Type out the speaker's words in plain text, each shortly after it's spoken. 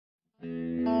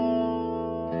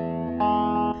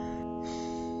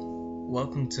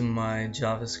Welcome to my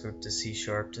JavaScript to C#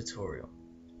 tutorial.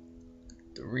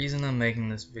 The reason I'm making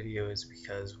this video is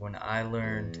because when I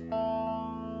learned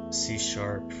C#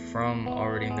 from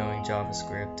already knowing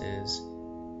JavaScript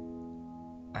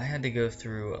I had to go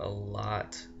through a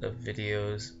lot of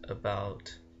videos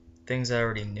about things I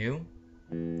already knew,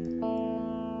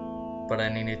 but I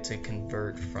needed to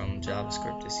convert from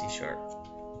JavaScript to C#.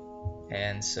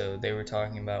 And so they were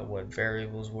talking about what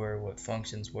variables were, what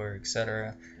functions were,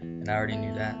 etc. And I already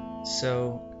knew that.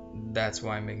 So that's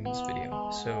why I'm making this video.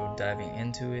 So diving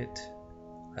into it,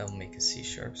 I'll make a C#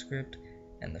 script.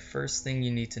 And the first thing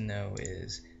you need to know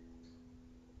is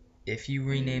if you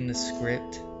rename the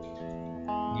script,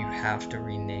 you have to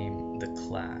rename the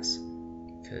class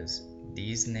because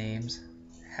these names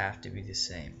have to be the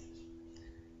same.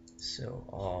 So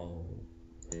I'll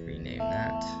rename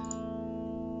that.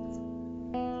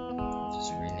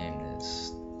 Just rename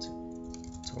this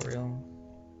tutorial,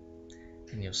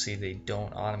 and you'll see they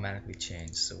don't automatically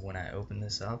change. So when I open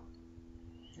this up,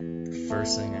 the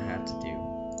first thing I have to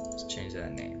do is change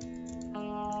that name,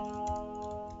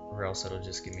 or else it'll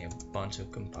just give me a bunch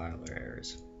of compiler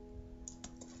errors.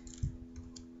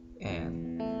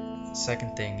 And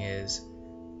second thing is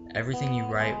everything you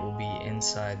write will be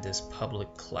inside this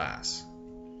public class.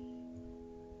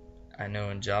 I know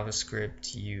in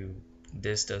JavaScript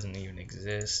this doesn't even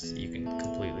exist. You can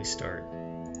completely start,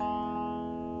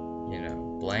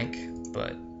 blank,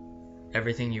 but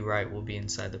everything you write will be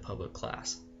inside the public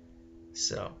class.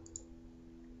 So,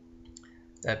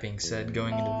 that being said,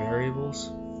 going into variables,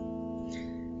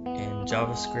 in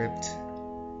JavaScript,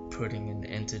 putting an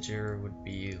integer would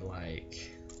be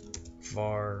like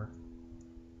var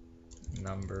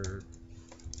number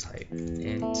type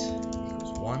int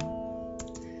equals 1.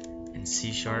 In C#,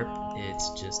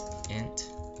 it's just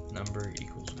int number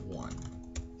equals 1.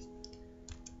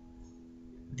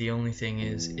 The only thing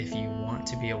is, if you want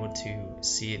to be able to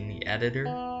see it in the editor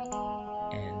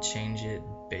and change it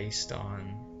based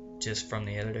on just from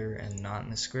the editor and not in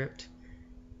the script,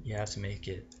 you have to make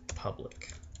it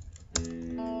public.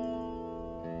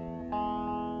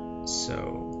 So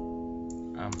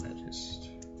I'm gonna just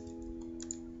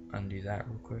undo that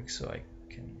real quick so I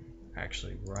can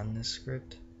actually run this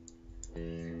script. Put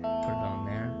it on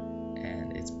there,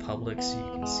 and it's public so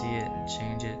you can see it and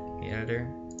change it in the editor.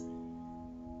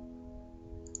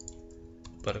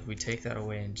 But if we take that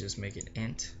away and just make it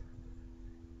int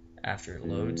after it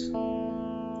loads,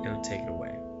 it'll take it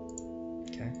away.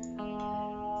 Okay?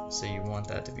 So you want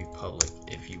that to be public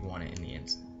if you want it in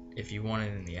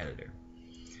the editor.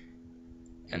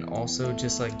 And also,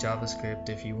 just like JavaScript,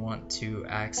 if you want to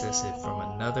access it from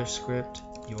another script,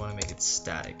 you want to make it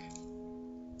static.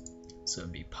 So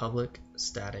it'd be public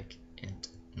static int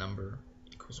number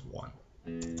equals 1.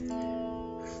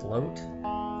 Float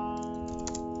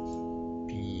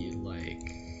be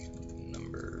like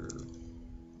number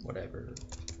whatever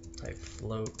type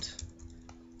float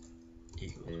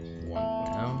equals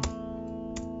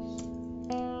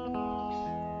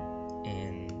 1.0.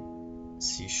 In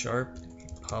C#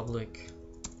 public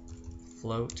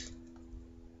float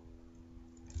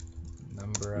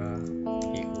number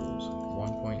equals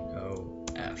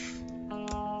 1.0 f.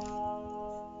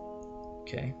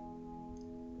 Okay,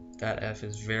 that f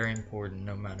is very important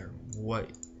no matter what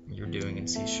you're doing in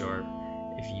C#.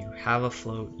 If you have a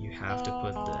float, you have to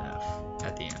put the f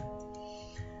at the end.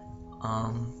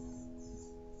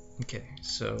 Okay,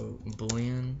 so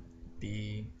boolean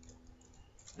be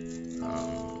is true.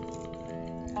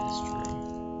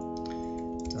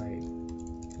 Type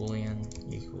boolean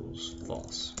equals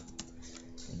false.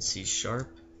 In C#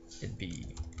 it'd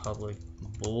be public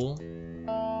bool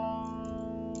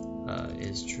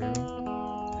is true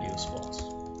equals false.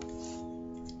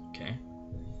 Okay,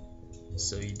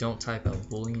 so you don't type out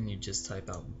boolean, you just type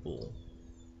out bool.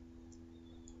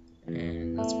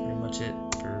 And that's pretty much it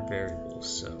for variables.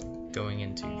 So going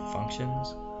into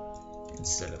functions,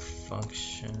 instead of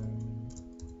function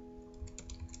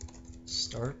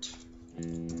start,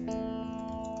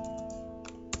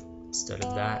 instead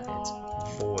of that, it's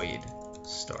void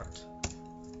start.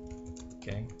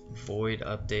 Okay, void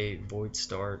update, void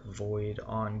start, void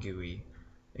on GUI,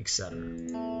 etc.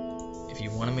 If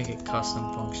you want to make a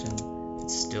custom function,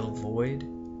 it's still void.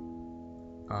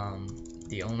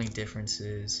 The only difference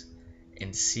is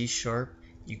in C#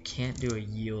 you can't do a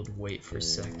yield wait for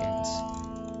seconds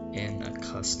in a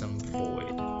custom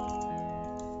void.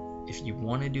 If you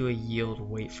want to do a yield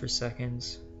wait for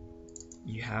seconds,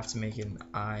 you have to make it an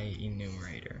I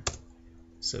enumerator.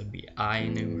 So it'd be I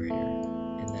enumerator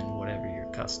and then whatever your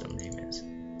custom name is.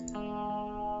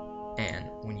 And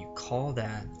when you call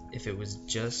that, if it was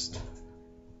just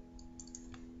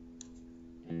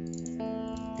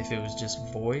If it was just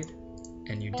void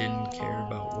and you didn't care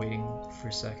about waiting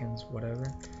for seconds,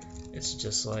 whatever, it's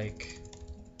just like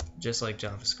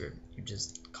JavaScript. You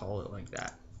just call it like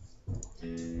that.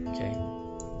 Okay.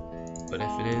 But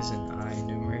if it is an I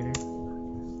enumerator,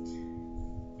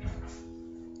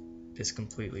 this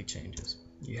completely changes.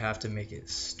 You have to make it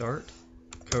start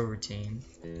coroutine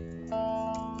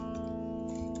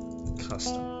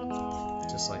custom,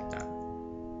 just like that.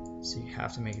 So you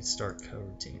have to make it start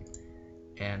coroutine.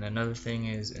 And another thing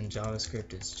is, in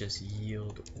JavaScript, it's just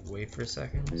yield wait for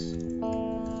seconds,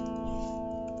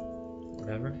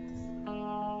 whatever,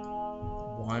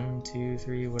 1, 2,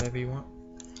 3, whatever you want.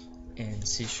 In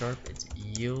C#, it's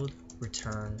yield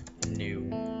return new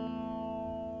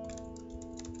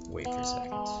wait for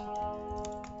seconds.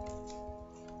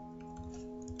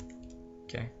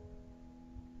 Okay.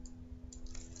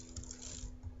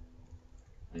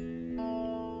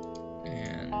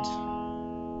 And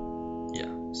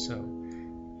yeah, so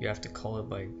you have to call it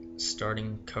by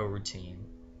starting coroutine,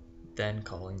 then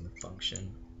calling the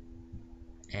function,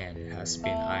 and it has to be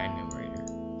an I enumerator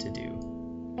to do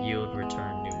yield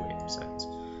return new wait for seconds.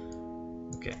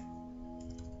 Okay.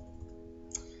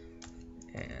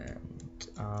 And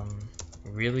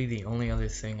really the only other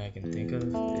thing I can think of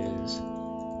is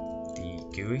the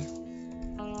GUI.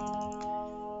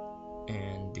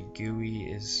 And the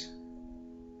GUI is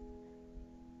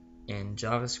in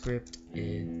JavaScript.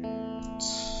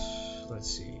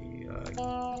 Let's see,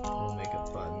 we'll make a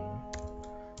button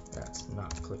that's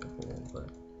not clickable, but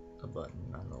a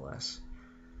button nonetheless.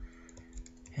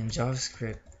 In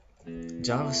JavaScript,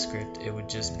 it would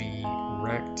just be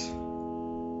rect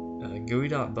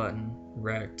GUI.button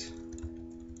rect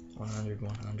 100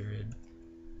 100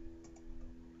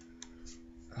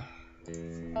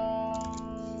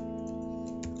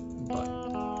 button.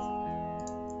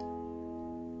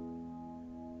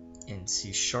 In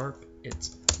C#,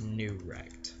 it's new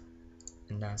rect,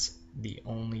 and that's the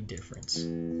only difference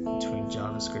between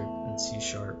JavaScript and C#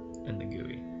 and the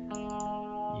GUI.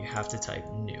 You have to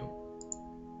type new.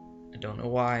 I don't know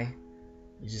why,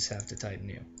 you just have to type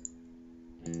new,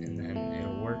 and then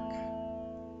it'll work.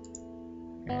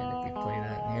 And if we play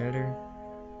that in the editor,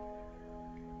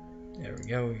 there we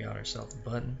go, we got ourselves a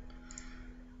button.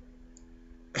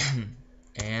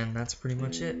 And that's pretty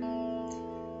much it.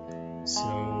 So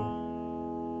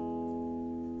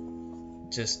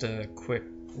just a quick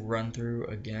run through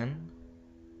again.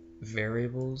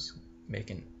 Variables,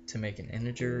 to make an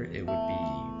integer, it would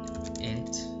be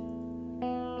int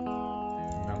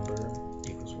number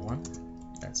equals 1.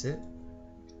 That's it.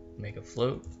 Make a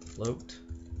float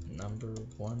number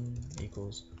 1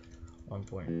 equals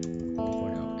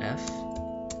 1.0 f.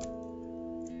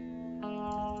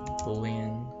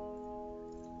 Boolean,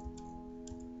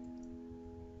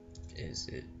 is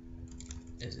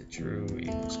it true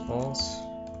equals false.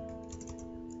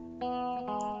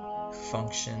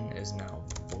 Function is now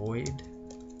void,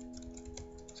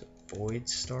 so void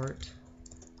start.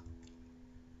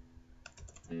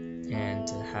 And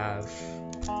to have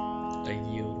a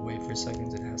yield wait for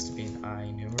seconds, it has to be an I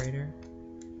enumerator.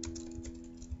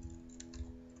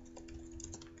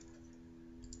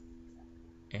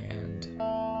 And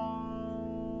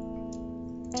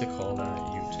to call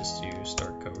that, you just do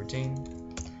start coroutine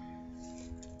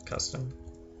custom.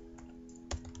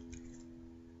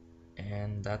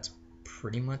 And that's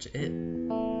pretty much it.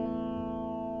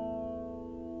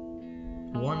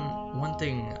 One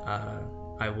thing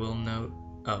I will note,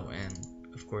 and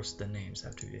of course the names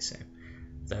have to be the same.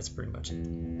 That's pretty much it.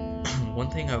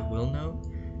 One thing I will note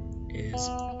is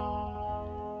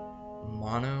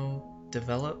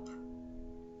MonoDevelop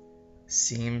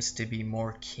seems to be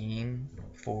more keen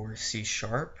for C#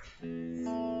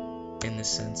 in the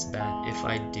sense that if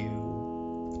I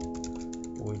do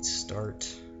void start,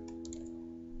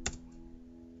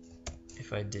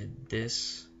 if I did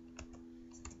this,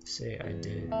 say I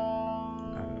did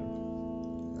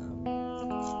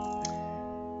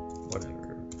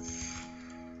whatever,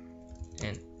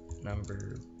 int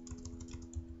number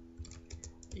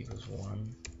equals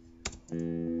 1,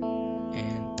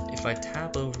 and if I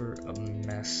tab over a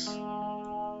mess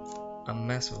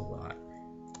of a lot,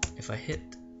 if I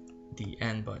hit the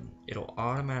end button, it'll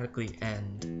automatically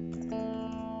end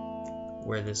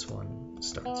where this one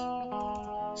starts.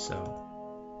 So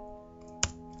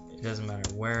it doesn't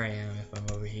matter where I am. If I'm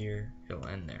over here, it'll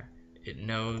end there. It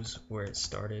knows where it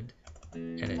started,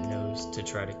 and it knows to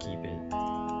try to keep it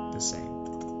the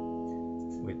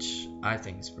same, which I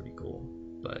think is pretty cool,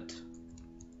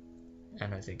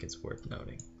 and I think it's worth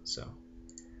noting. So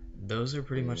those are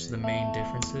pretty much the main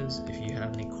differences. If you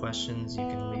have any questions, you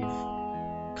can leave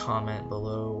comment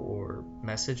below or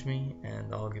message me,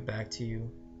 and I'll get back to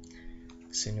you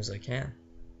as soon as I can.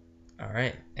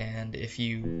 Alright, and if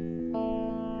you'd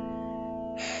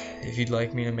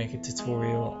like me to make a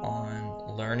tutorial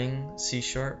on learning C#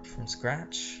 from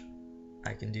scratch,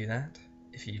 I can do that.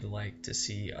 If you'd like to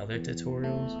see other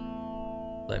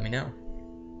tutorials, let me know.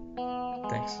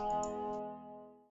 Thanks.